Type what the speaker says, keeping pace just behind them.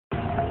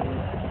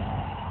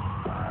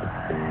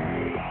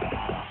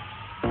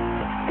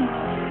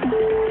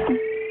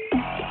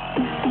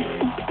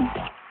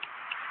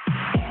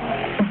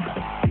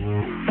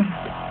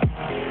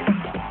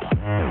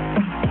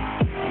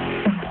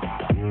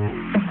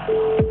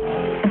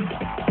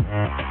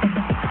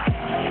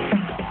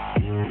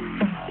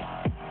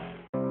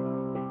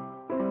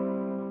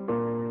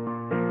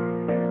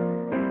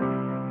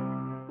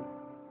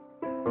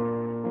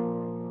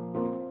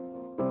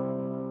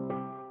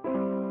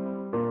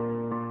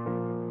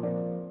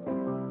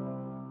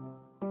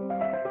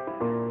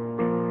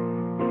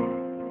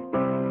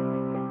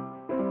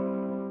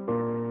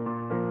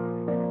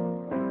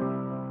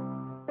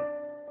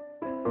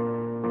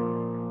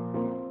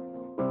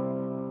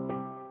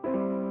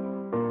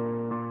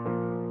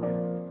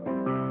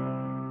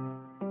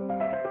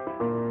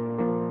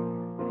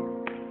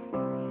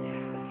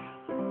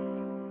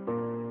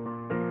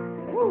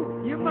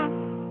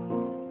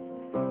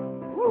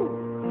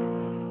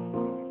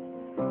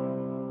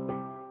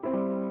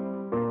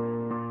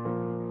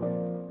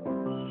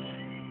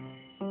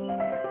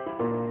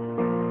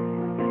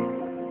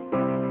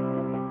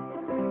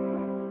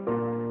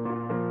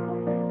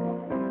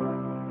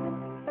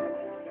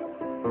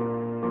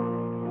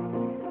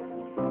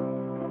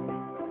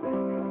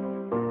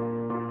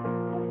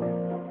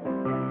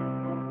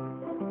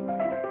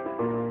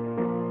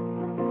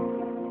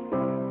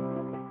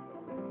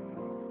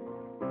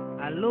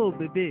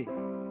bébé.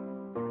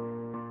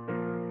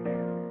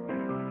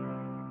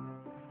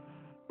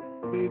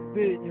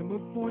 Bébé, je me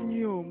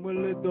pogne, me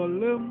le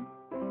dolem.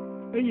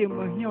 Et je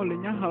me hien le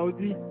nya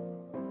haudi.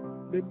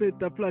 Bébé,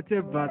 ta flatte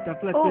va, ta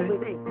flatte. Oh,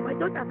 bébé, moi,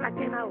 toi, ta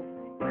flatte là.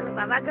 Le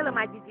baba que le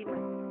m'a dit,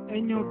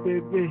 Enyo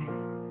bébé.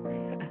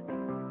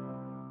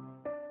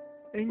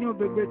 Enyo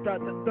bébé,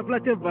 ta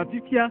flatte va,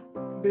 fifia.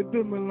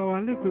 Bébé, me l'en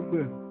allez,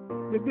 bébé.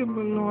 Bébé,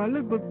 me l'en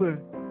allez, bébé.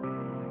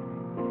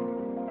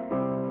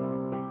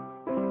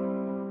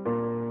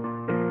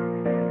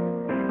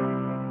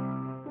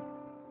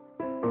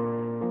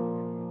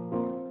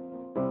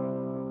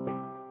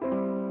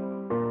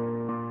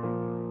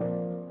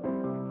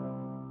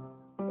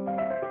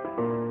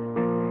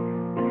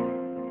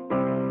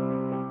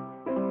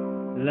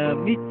 Le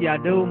mitia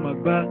đâu mà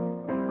bơ.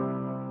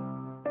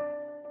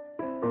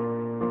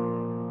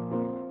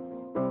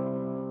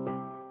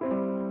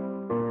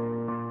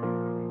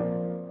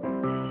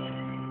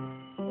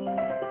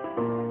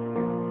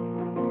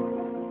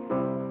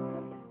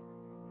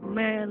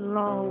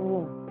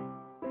 Melo.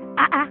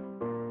 Ah.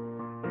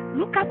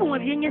 Nunca vou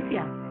vir nesse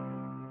ano.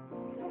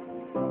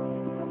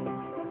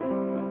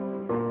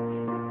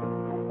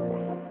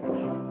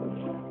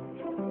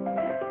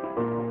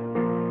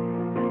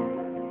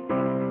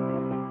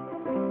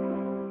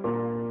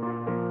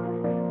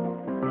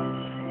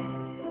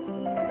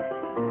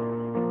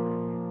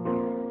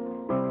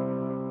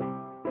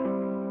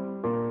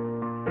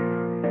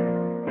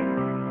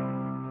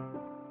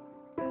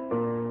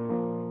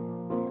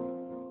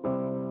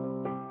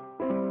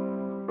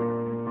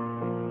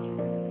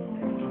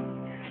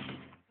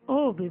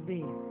 Oh,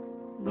 bébé.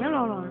 Bien,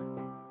 Laurent.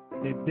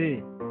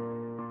 Bébé.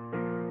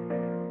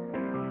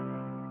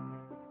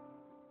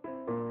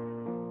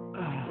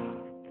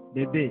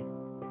 Bébé.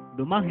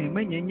 Doma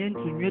hime nyenye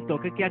ntu nyue to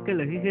keke ake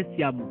le Hihe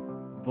Siamé.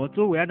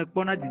 Voto we ane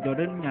kpona dzidzɔ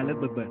ɖe nunya le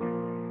gbegbe.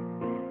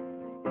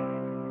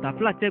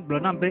 Tafla tse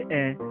gblɔ nam be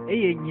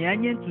eye nyea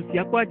nye ŋutsu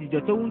sia kpɔ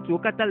dzidzɔ tso ŋutsuwo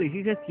katã le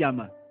Hihe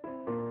Siamé.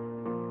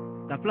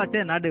 Tafla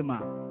tse na ɖe ma.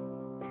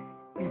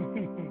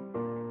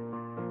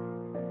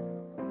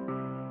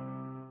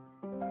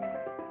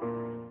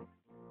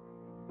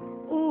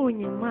 Oh,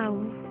 nye mau.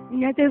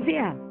 Nye te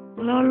via.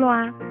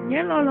 Loloa.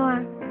 Nye loloa.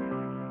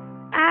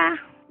 Ah,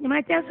 nye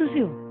ma tia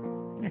susu.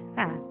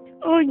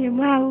 Oh, nye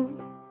mau.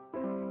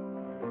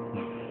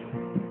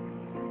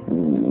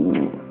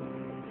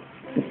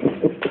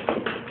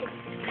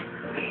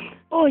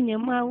 Oh, nye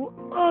mau.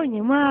 Oh,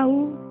 nye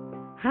mau.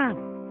 Ha.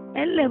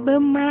 Elle be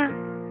ma.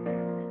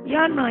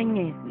 Yo no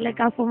nye. Le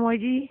ka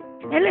fomoji.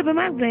 Elle be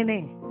ma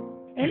grene.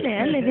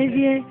 Elle be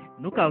vie.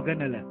 Nuka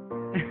ogene le.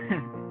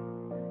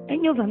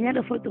 Enyo va mia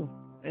de photo.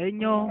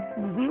 Enyo.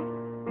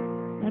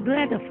 Na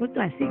doya de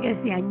photo así que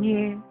si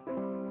anye.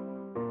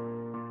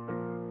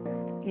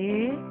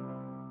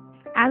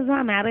 Azo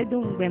amare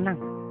dung bena.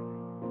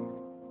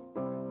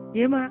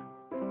 Yema.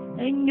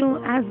 Enyo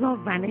azo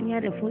va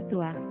mia de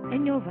photo a.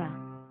 Enyo va.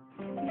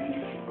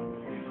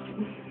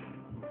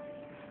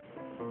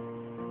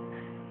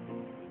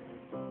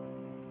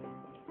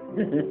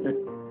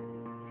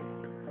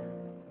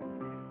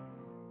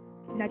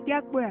 La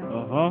tia quoi?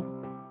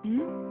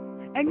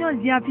 Enyo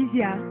zia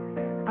fisia.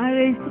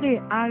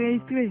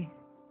 Enregistré.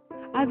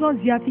 Azon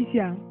zia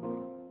fisia.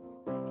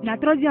 Na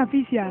troisième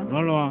fisia.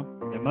 Non,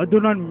 e ma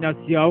dona nya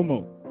sia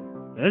umo.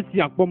 E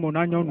si akpo mo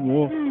na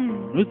nyonu o.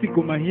 No si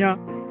ko mahia,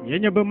 ye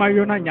nye be ma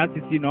yo na nya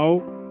sisi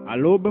no.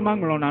 Alo be ma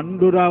nglo na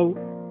ndora o.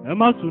 E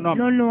ma su na.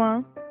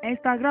 Non,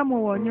 Instagram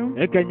wo nyo.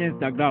 E kenye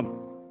Instagram.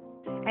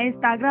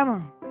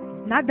 Instagram.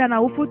 Na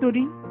dana wo photo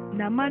di.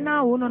 Na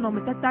mana wo no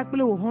metata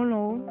kple wo hon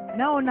lo.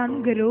 Na ona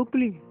nu gere o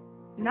kli.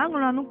 Na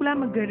ngona nu kple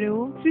me gere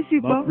o. Sisi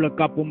Ba gbo. ple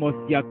kapo mo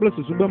sia kple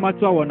susu be ma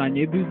tso wo na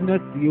nye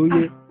business yo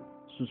ye.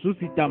 Susu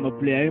sita me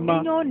ple ai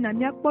ma. Nyo na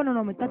mia kpo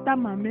no metata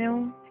mamle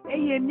o.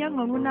 Eye mia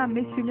ngonu na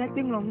mesi mia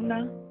te ngonu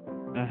na.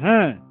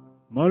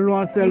 Mo lo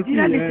un selfie,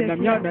 na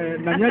mia de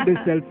selfie. Na mia de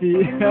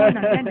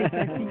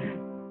selfie.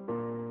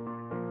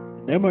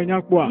 E mo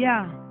nya kwa.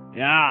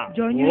 Ya.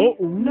 Jonyo.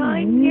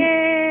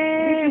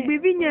 Nonye.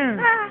 Bibinya.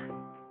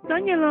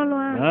 Donye lolo.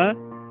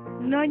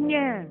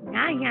 Nonye.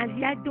 Na ya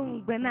zia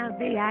dung bena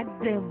be ya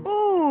dem.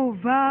 Oh,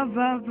 va.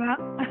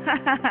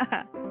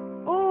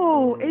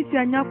 Oh, esi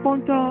anya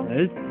ponto.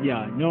 Esi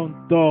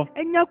anyonto.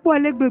 Enya kwa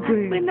le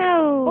gbegbe.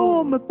 Bena o.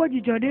 Oh, me po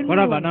jijo de no.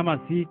 Kora bana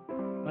masi.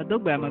 Ma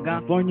dogba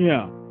maga. Fonye.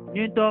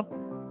 Nyento.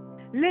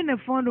 Le ne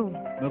fondo.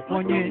 Me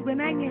fonye.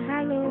 Bena nye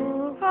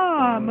hallo.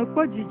 Ah, me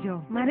po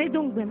jijo. Mare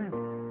dung bena.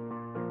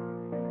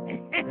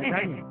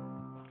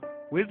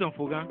 Wisdom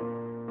fogan.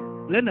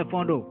 Le ne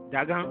fondo.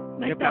 Jagan.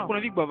 Je pa kono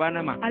vik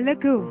bavana ma.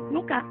 Aleko.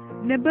 Nuka.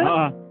 Nebe.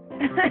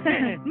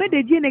 Me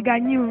de die ne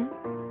ganyi o.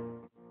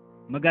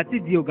 Magati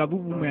di o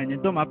gabubu mu anya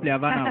to ma play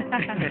avana.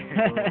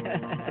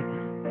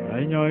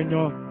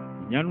 Enyo.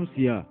 Nyanu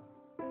sia.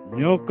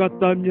 Nyo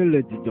kata nye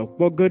le jijo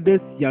pogede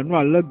sia nu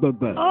ale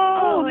gbegbe.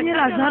 Oh, nye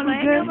la zanu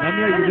ge.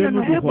 Namia yide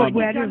nu bu kwa.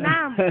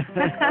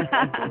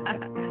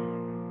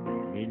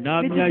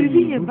 Namia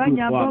yide nu bu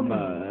kwa.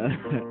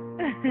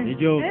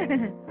 Nijo.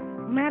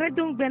 Mare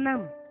dung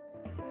benam.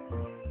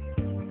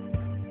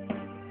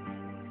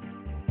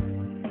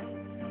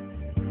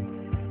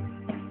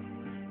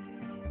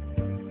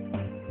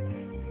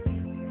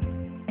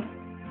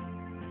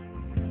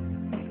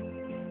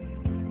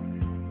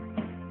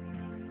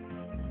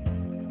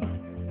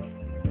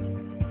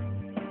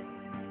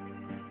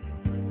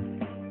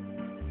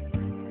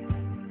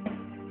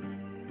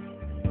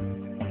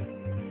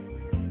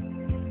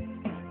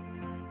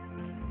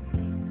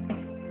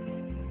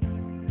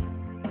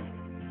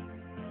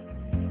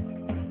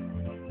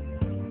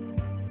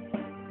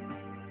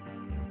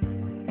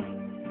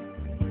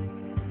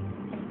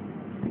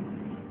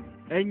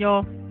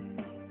 Enyo.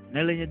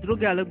 Nele nye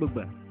droge ale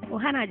gbegbe. O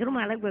hana juru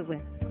ma le gbegbe.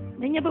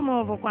 Nenye be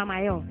mo vo kwa ma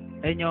yo.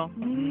 Enyo.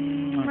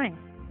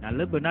 Na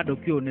le be na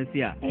doki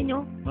onesia.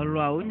 Enyo.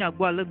 Melo a onya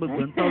gbo ale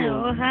gbegbe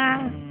ntolo. O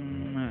ha.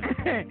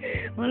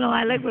 Melo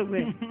ale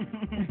gbegbe.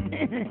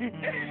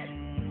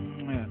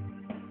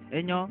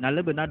 Enyo na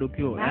le be na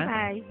doki o, Bye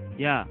bye.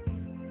 Yeah.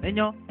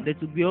 Enyo, de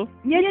tubio.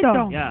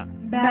 Nyeto. Yeah.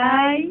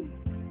 Bye.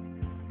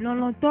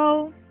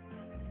 Lolonto.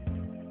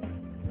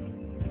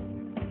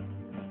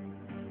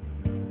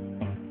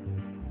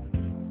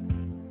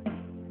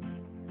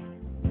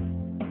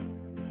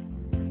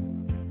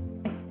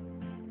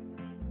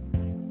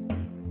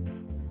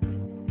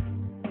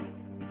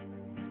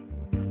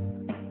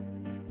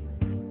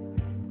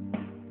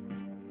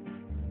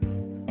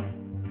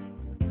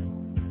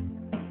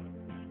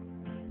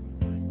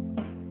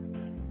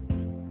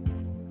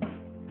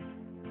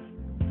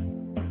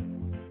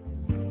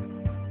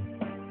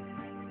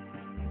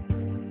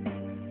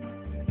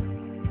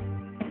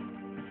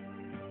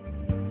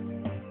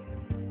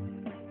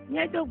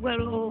 Nyeto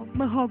gwelo.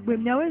 Me hogbe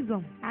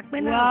miawezo.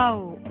 Akpena.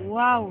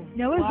 Wow.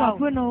 Miawezo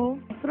apeno.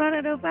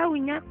 Trore do pa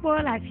winya ko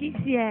la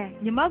fisia.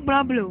 Nyema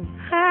gbamblo.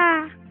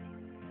 Ha.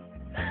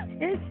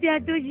 Esi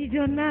adoji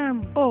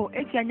jonam. Oh,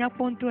 esi anya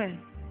ponto e.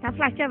 Ta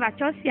flashe va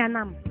chosia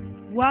nam.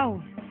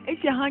 Wow.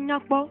 Esi hanya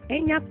po.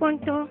 Enya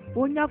ponto.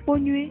 Onya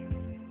ponyu.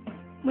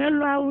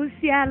 Melo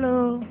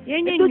ausialo.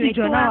 Yenye Eto nywe di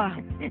jonawa.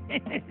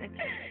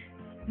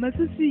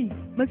 Masisi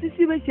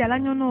be si ala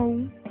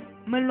nyono.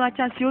 Melo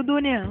achasi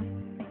odone.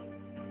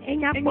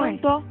 Enya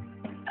ponto.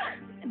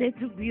 De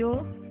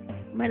tubio.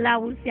 Melo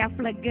ausia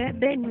flage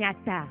de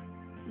nyata.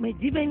 Me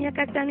dibe nya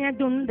katania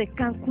don de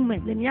kankume.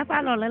 Le nya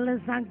fa lo le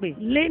zangbe.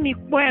 Le mi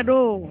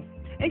kwedo.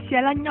 Esi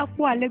ala nya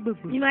po ale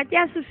gbegbe.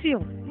 Imatia susio.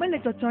 Mele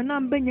toto na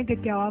mbe nye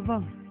keke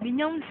awava.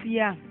 Minyam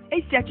sia.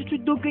 Esi atutu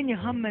doge nye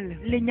hamele.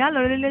 Le nya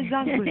lo le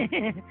zangbe.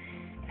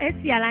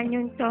 Esi ala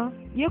nyonto.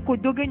 Ye ko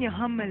doge nye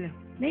hamele.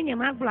 Nenye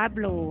ma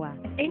blablo wa.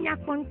 Enya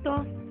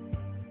ponto.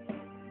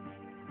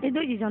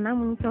 Edo jijona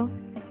munto.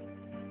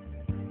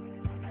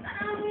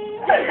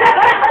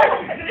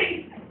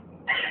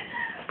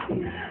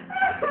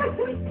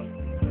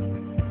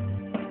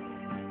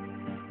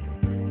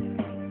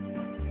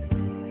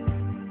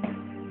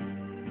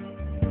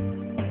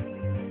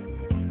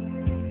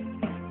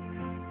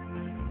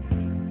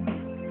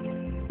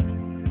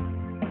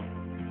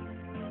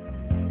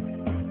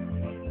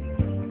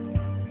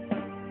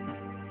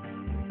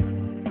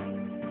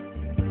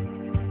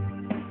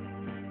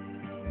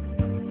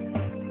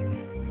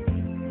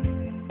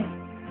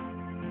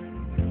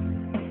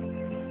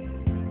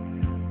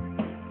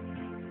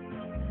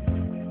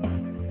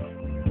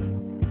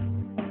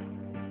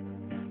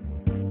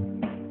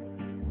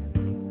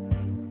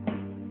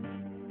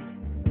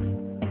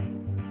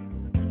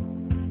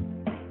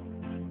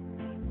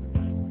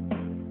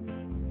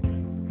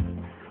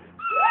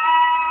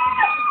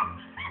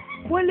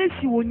 Wole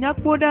si wonya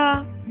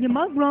kpoda.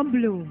 Nyema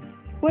gbamblo.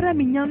 Kpoda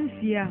minyam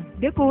sia.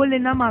 Deko wole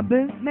na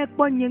mabe. Me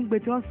kpo nyeng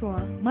beto so.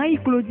 Ma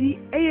iklodi.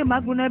 Eye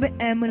magbona be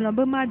emela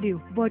be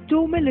madeo.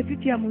 Boto me le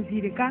fitia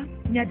muzirika.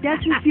 Nyatia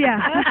chufia.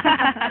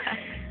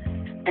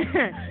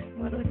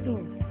 Moroto.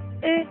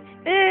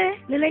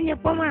 Lele nye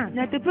poma.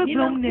 Na tepe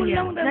blom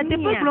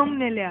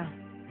nelia.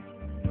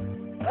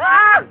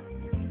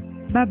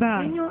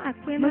 Baba. Enyo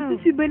akpena.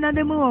 Masisi be na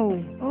demo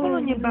o. Kolo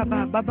nye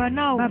baba. Baba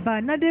na o.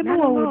 Baba na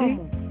demo o de.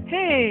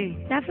 Hey.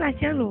 Ta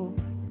flashelo.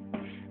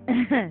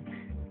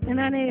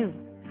 Enane.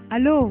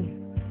 Allo.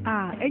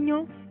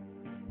 Enyo.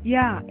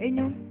 Ya,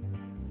 enyo.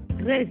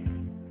 Grace.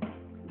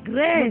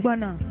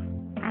 Bwana.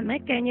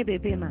 Ameke nye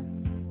bebe ma.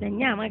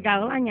 Nenya ma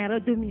gawa nyaro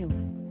dumio.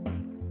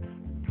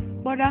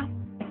 Boda.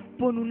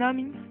 Ponu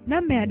nami. Na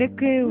me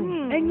adeke o.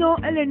 Enyo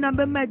ele na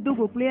be me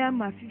dogo player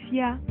ma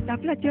fifia. Ta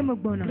flash me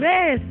gbona.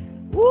 Grace.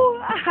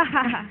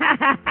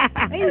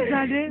 Hey,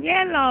 Zade.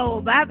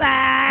 Yellow. Bye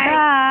bye.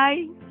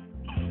 Bye.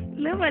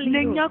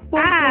 Nenya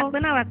ponto.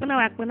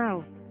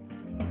 Wakpena.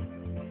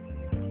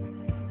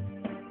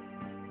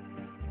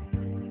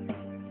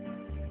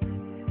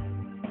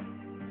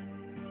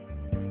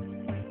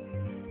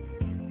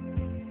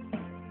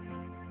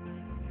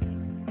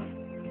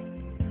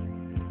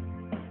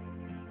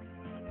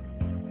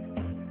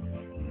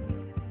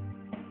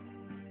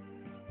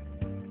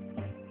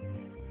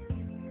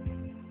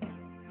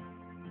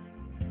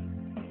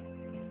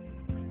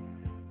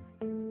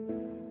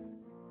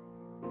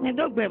 Me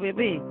dogbe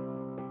bebe.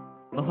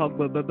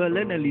 Hogbe bebe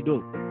lene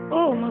lido.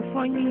 Oh, me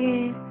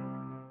fonye.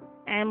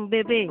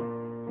 Bebe.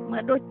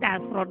 Me do ta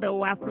frode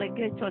wa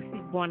flege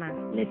chosi bona.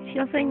 Le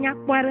fiose nya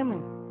kware me.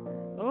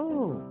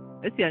 Oh,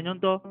 esi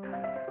anyonto.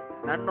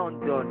 Na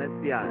nonjo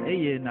nesia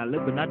eye na le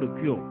be na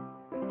dokio.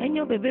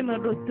 Enyo bebe me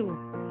do tu.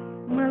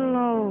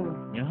 Melo.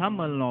 Nye ha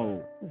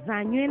melo.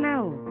 Zanywe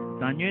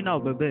na o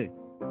bebe.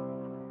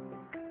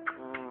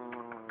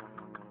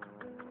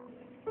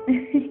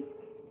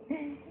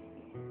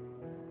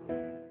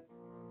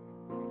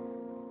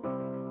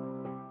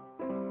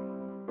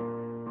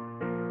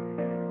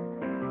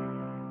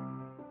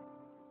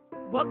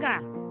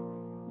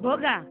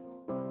 Boga.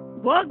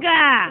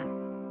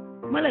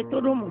 mele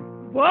to do mu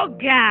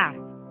boga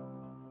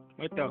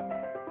Meto.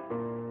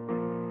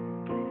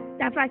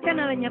 ta fra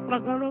chana le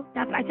nyapagoro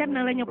ta fra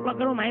chana le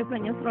nyapagoro mai fra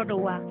nyasro do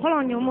wa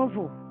holo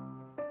nyomovo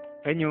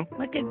Enyo.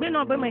 ma ke gbe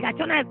no be me ga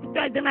chona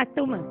to de na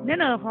to ma ne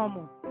na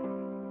homo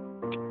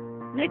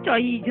ne to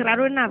yi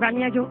jiraro na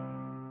vania jo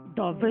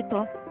do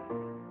veto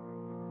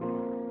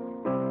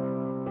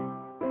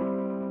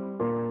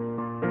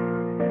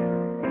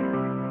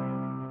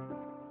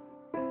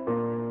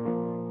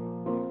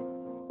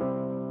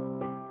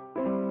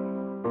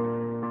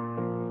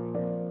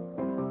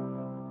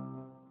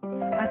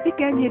Ati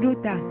kenye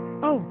dota.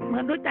 oh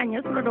ma do ta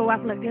nyasro do wa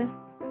flage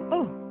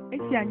Oh,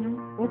 esi anyo.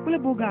 Okule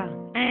boga.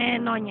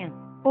 nonya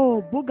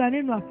Oh, boga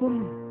ne no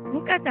afomu.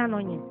 mukata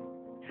nonya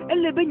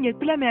Elebe nye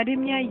kula me ade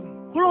miai.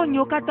 Klo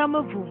nyo kata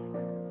mevu.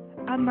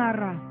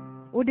 Amara.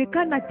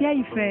 Odeka na tia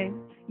ife.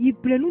 Yi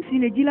plenu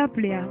sineji la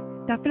plea.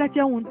 Ta fela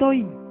tia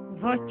wontoi.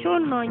 vocho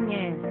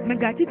nonya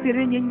Megati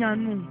tere nye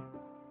nyanu.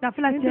 Ta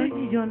fela tia ndo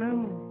jijona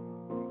mu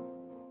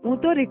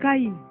wonto de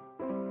kai.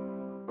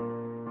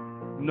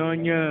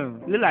 Nonye.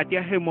 Lela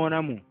tia he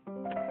mona mu.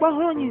 Kwa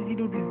holo nye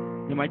zidodu.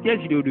 Ni ma tia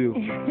zidodo.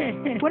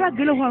 Kwara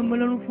gele ho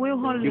amelonu fo e Di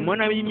holo.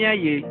 mona mi mi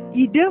aye.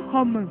 Ide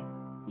home.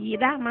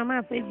 yida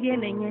mama fe vie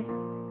nenye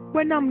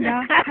Kwa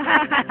namda.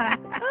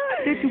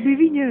 Te tu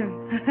bivinye.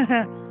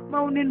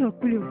 Ma une no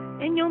klio.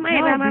 enyo ma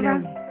yida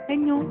mama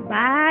Enyo.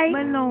 bye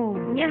Malo.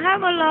 nya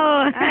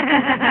hamolo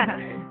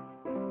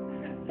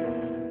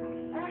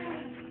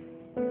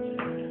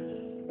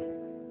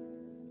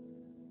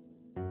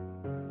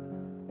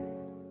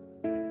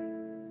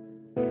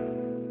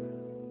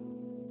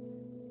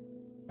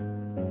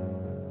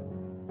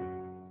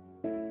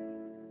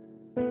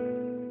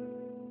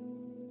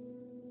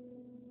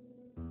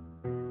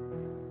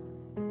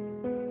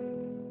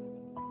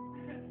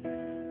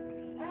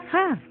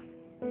ha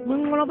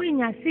mengolo be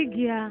nya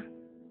sigia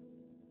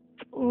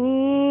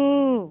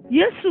oh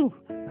yesu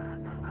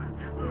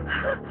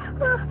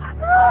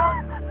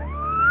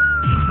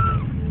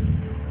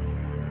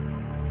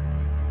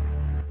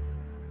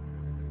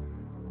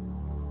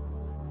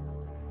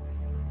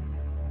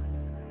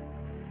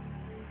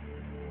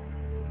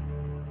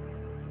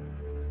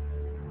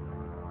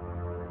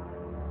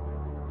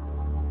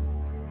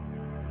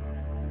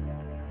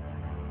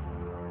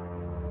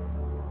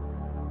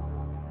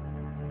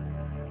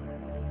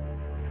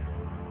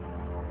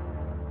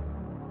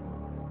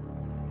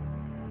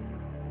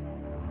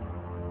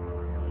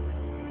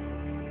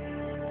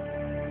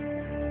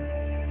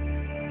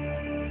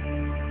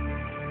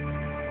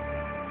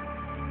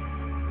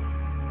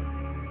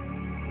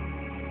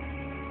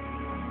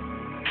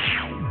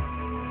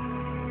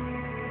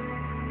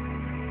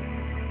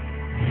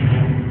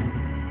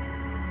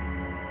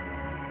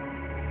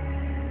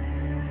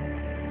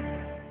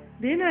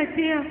de na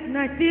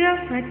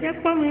tia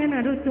kwa me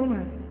na do to ma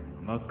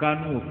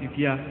Makanu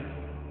ofifia.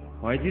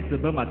 Hoji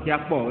sebe matia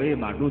kpo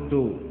ma do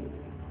to.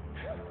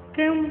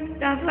 kem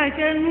ta fla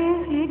ke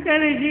nu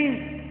keleji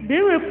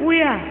de we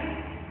puya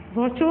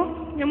vocho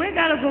nyama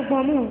ga lo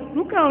gbo mu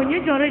nuka onye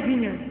jore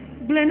jinya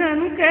blena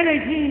nu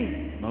keleji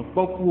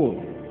Makpoku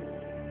o.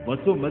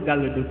 Boso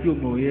megale do fi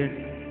omo ye.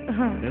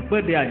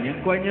 Lekpe de anye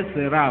ko nye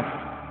seraf.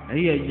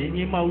 Eye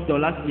nyenyi ma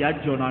udola si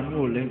ajona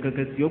nu ole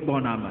nkeke si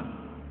ogbona ma.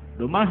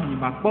 Do ma hi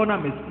makpona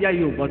mesia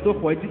yo boso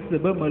hoji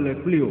sebe me le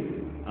kli o.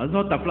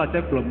 Azon ta fla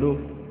te klom do.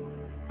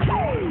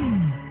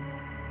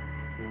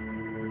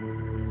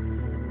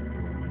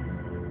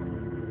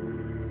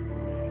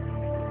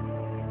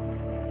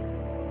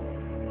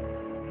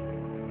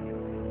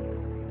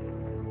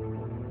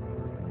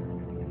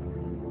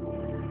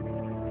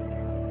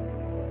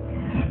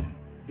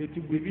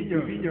 Etugbe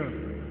vinyo.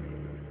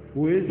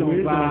 Wo zo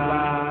ba.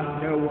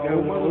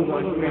 Ewo mo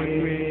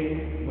nwe.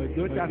 Mo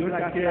do ta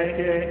fla ke.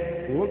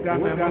 Wo ga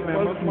me mo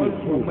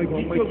mo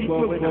ji to gbo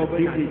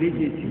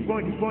de ti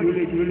bon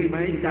le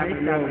mai ta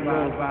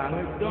ba.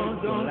 Don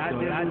la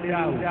de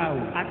o.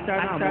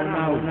 Atara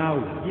mo na o.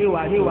 Ye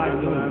wa do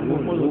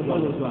mo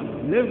so.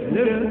 Le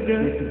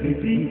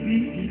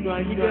inu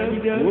ayi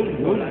de wo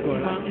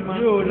ma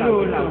yo la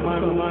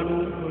manu.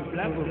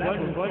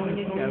 Bon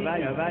ni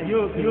java yo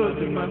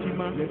ti ma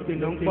le te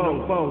non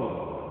po.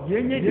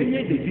 Yenye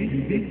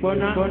de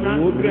bona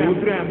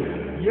program.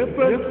 Ye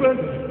pe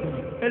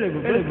elle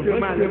veut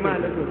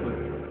mal.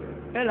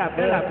 Elle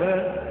appelle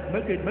me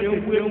que te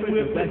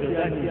oué pas de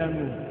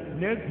amu.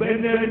 Ne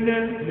benene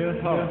ne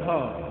ho.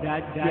 Da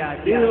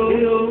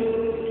yo.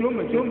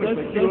 Chome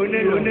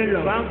le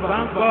van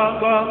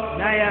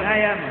na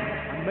ya.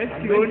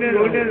 Mesione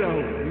lo.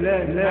 Le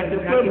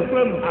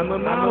pem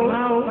amamao.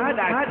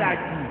 Pada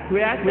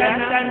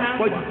Kuyatana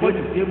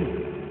podi temu.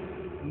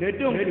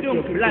 Nedong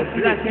la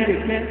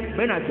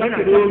bena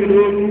do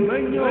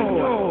menyo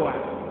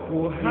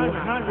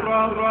han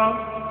ro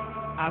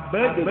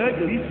abed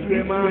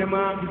diswema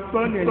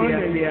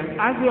diskonelia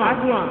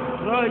azwa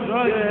ro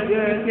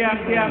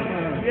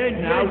ye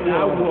na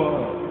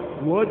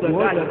wo do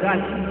da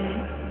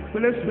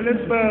plus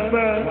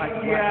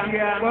watia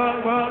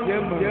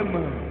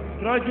yema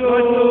rojo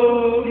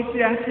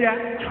sia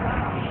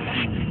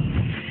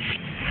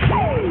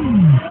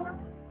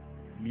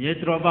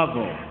Mietro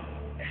babo.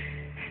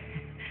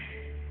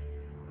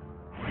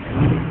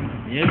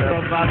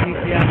 Mietro babi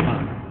kiama.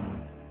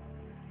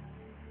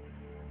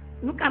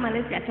 Nunca mais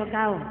le sia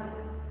chogao.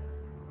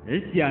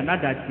 Esi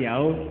anada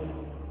tiao.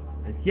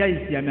 Esi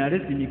ayi Siamé are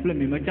si mi kple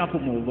mi me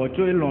tsaƒo mo vɔ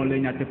tso elɔn le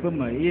nyateƒe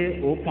me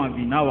eye wokpɔn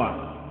avi na wa.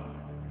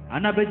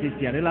 Ana be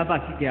dzesi aɖe la va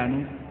si kea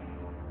nu.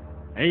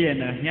 Eye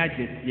ne hiã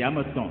dzesi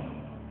ame tɔ̃.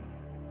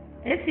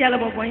 Esia le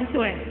bɔbɔ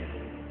ŋutɔe.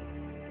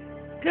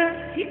 Ke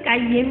sika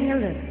yem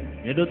le.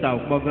 Mieɖo ta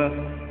wòkpɔ ge.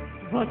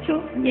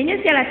 Vɔtso nye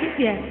sia le afi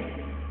sia.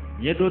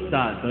 Mieɖo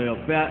ta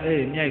dɔyɔƒea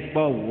eye míayi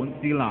kpɔ wò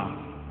ŋutilã.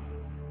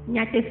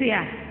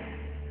 Nyateƒea.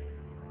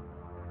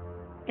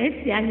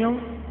 Esia nyɔ.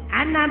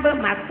 Ana be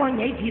makpɔ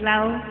nye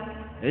dzilawo.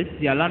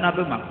 Esia la na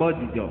be makpɔ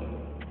dzidzɔ.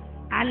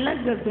 Ale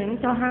gbegbe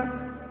ŋutɔ hã.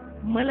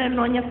 Mele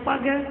nɔ nye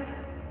kpɔ ge.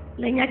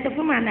 Le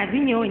nyateƒe me anavi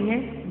nye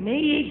wònye. Me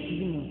ye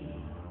dzi me.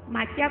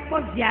 Matia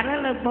kpɔ vi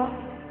aɖe le gbɔ.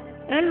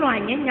 Elɔ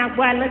anye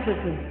nyagbɔ ale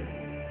gbegbe.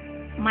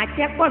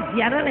 Matia kpɔ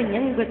vi aɖe le nye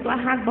ŋgbetɔ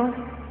hã gbɔ.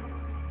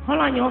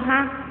 Xɔlɔnyewo hã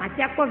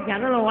matia kpɔ vi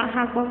aɖe le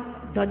woaha gbɔ.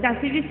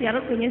 Dɔdasi vi sia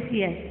ɖe ko nye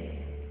sia.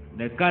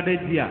 Ɖeka ɖe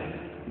dzia.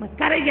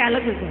 Meka ɖe dzi ale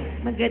gbegbe.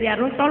 Me geɖe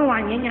aɖewo tɔ lɔ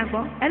anye nya gbɔ.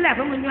 Ele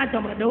abe menyo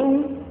adɔme ɖewo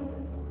ŋu.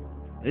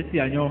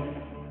 Esia nyɔ.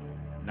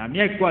 Na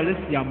míayi kpɔ ale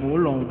si amewo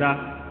lɔ ŋu ɖa.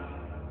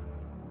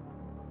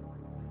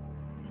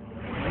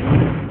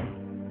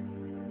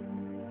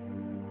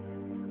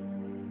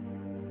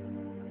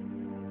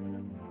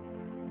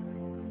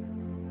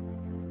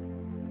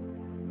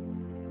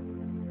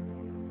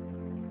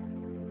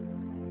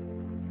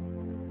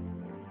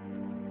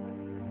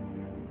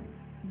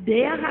 De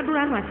ya hã ɖo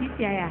anɔ afi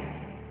sia ya.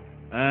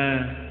 Eh.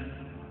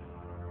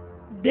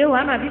 De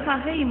wòanɔ afi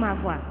fa heyi ma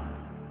vɔa.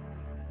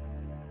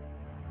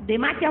 De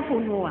ma tia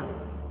ƒo nu wa.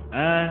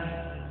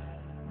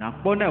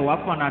 Nakpɔ ne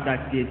wòafɔ na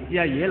ɖasi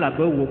esia yi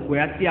elabe wò koe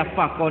ati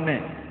afa akɔ nɛ.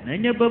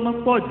 Nenye be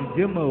mekpɔ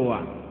dzidzeme oa,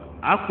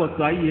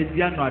 akpɔtɔ ayi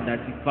edi anɔ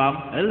aɖasi fam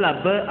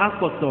elabe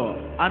akpɔtɔ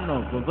anɔ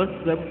veve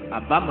sem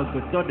abe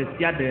amegbetɔ ɖe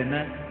sia ɖe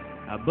ene.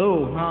 Abe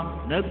wò hã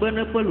negbe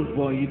ne ƒe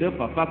luʋɔ yi ɖe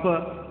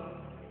fafaƒe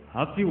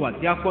hafi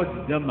wòati akpɔ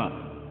dzidzeme.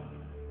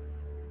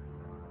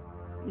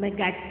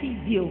 Megati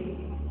vi o.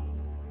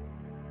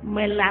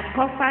 Mele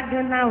akɔfa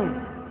ge na o.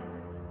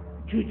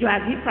 Dzudzɔ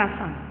avi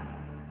fafa.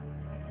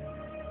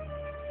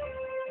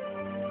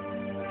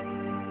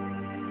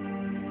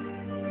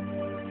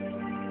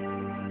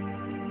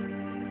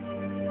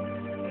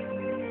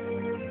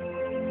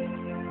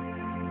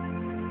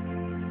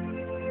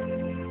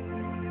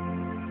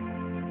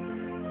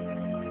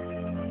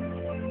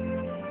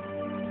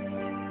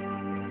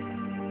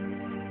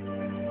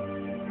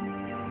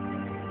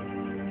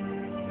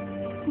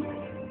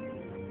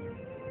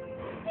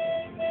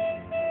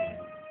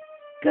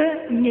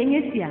 Ke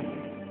nye sia.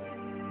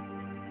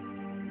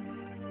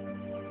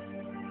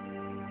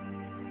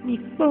 Mi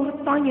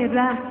kpɔ tɔnye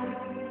la.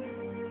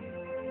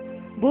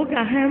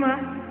 Boga hema.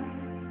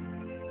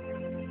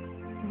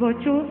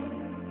 Vɔtso.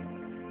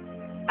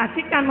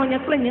 Afi ka nɔ nye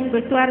kple nye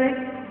ŋgbetɔ aɖe.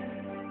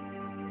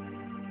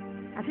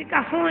 Afi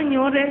ka xlɔ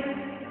nyewo ɖe.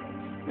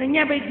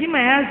 Nenye be dzi ma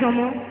ya zɔ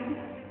mɔ.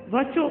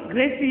 Vɔtso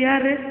gresi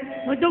aɖe.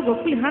 Medo go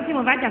kpli hafi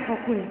me va dze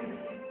afɔkue.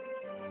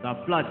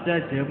 Tafla te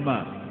dze me.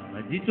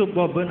 Meditso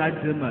gbɔ be na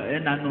dze me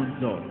ena nɔ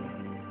ŋdɔ.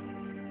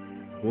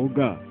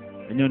 Boga,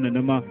 enyo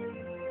nenema.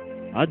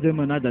 Adze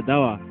me na dada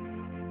wa.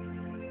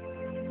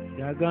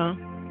 Daga,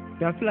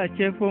 tafla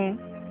tse fɔm.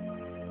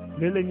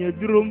 Mele nye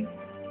drom.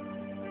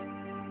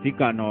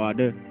 Fika nɔ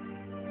aɖe.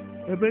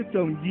 Ebe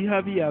tɔm dzi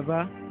hafi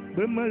yava.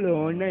 Be mele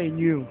wɔm na ye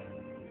nyuie o.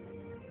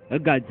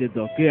 Egadze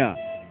dɔ kea.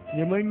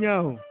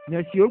 Nyemenya o.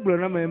 Nya siwo gblɔ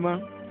na me ma.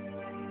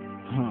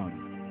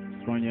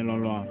 Srɔ̃nye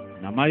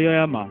lɔlɔa. Nama yɔ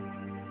ya ma.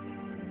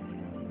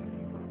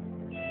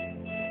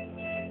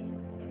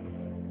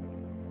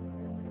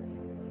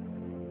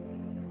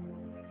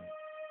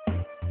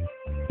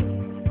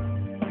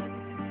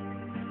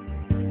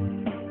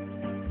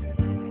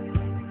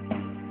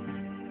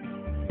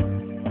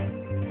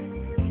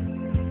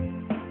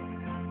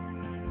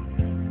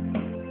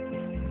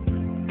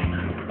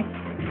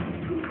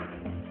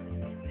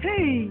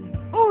 Hey,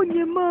 oh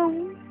nyemau.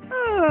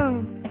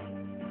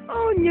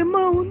 Oh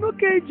nyemau, no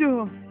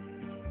kejo.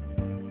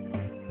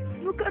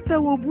 No kata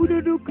wo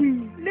bude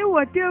dokui. Le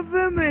wate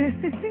veme.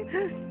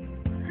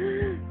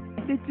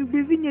 De tu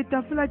bevi nye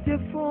tafla che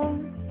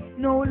fon.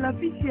 No la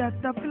fisi a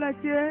tafla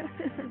che.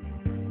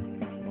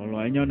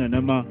 Lɔlɔ enyo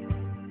nenema.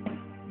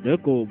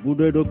 Deko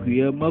bude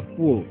ɖokui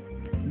meku o.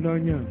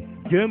 Nɔnya,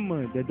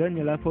 dzeme dede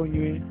nye la fɔ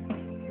nyuie.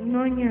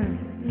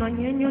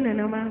 Nɔnya nyo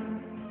nenema.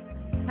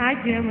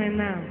 Adze me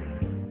na.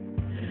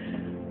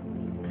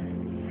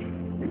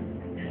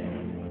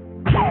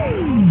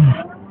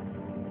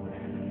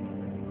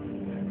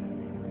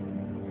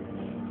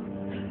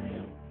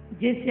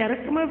 Dzesi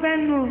aɖeke meva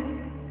nu.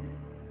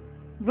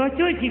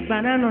 Vɔtso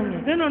dzigba na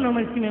nɔnye. Ke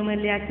nɔnɔme si me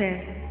lia te.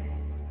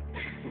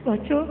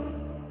 Vɔtso.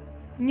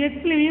 Nye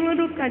kpli mi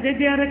meɖo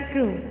kadzedze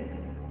aɖeke o.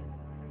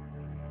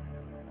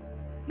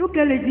 No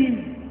ke le dzi.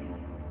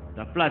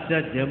 Tafla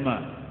te dze me.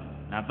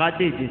 Nava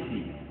de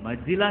dzesi.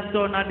 Medi la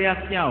tɔ naɖe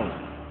afia o.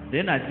 ɖe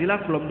nàdzi la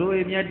kplɔm ɖo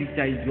eye míaɖi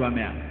tsa yi dua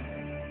mea.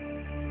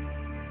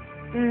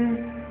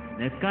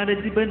 Nèka ɖe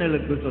dzi be nèle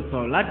gbesɔsɔ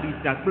la ɖi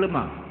tsa kple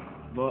ma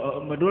vɔ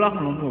meɖo la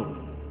xlɔ̃nu o.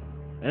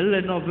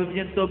 Ele nɔ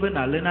vevie ŋutɔ be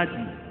nàlé na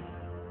dzi.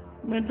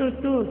 Meɖo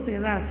to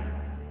Seraf.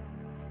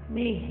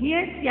 Mehia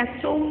sia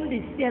tso nu ɖe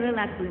sia ɖe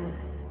le agble me.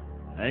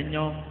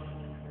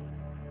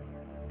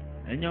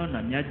 Enyo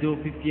na míadzo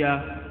fifia.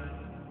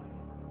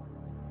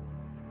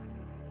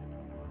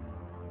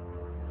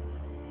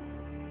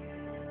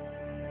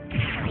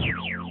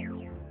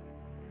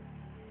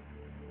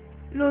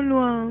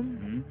 Loloa.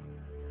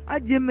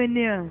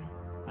 Adzemenea.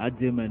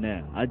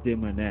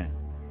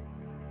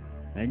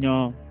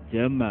 Enyo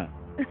dzeme.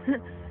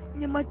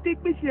 Nyemate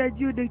kpesi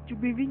adzi o de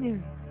tugbevinye.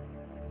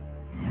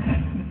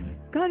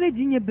 Quand le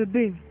dit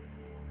bébé,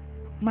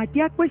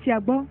 Matia kpesi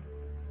agbo.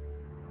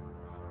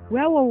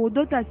 Wewe wo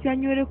do ta sia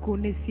nyore ko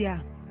nesia.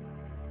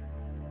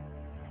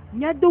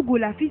 Nya dogo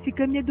la fi si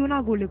ke mie do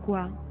na go le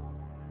kwa.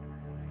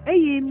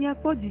 Eye mia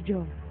kpo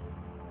dzidzo.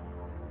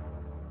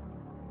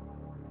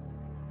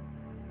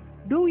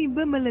 Do wi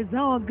be me le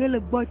za o ge le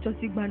gbo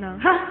tsosi gbana.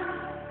 Ha!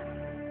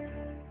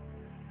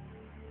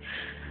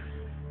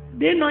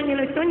 De no nye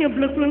le tonye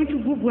bloklo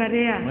ŋutsu bubu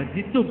aɖe ya.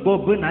 Medi to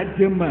gbɔ be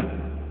nadze me.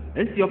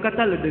 Esiwo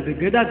katã le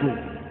dedege dago.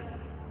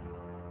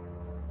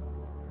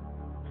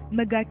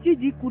 Megati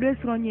dzi ku ɖe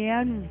srɔ̃nye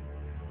ya nu.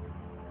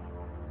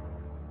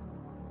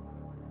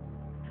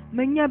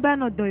 Menya be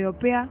anɔ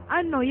dɔyɔƒea,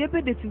 anɔ yeƒe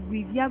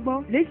ɖetugbivia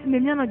gbɔ, le esime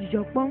míanɔ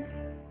dzidzɔ kpɔm.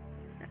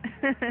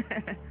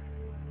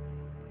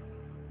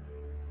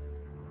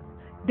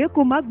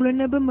 Ɖeko magblɔ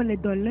ne be mele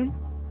dɔ lém.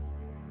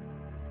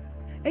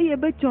 Eye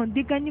be tsɔn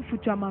de ganyi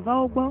futsɔ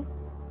amavawo gbɔ.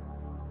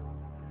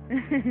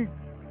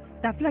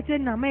 Taflatse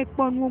nama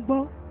ekpɔ nuwo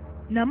gbɔ.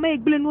 Nama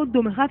egble nuwo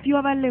dome hafi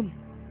woava lém.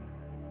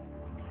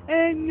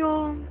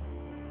 Enyo.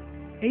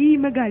 Eyi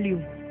megali o.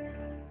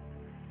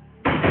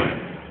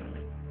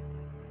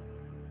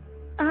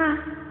 Ah,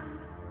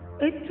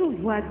 etu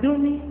ʋua do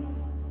mi.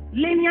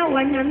 Le míawɔ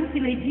anya nu si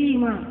le dzi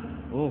ma.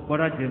 O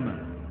kpɔɖa dzeme.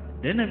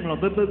 Ɖe ne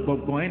ŋlɔ bebe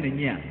gbɔgbɔ ye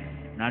nenyia.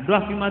 Nàɖo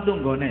afi ma do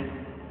ŋgɔ nɛ.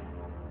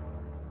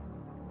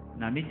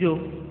 Na mi dzo.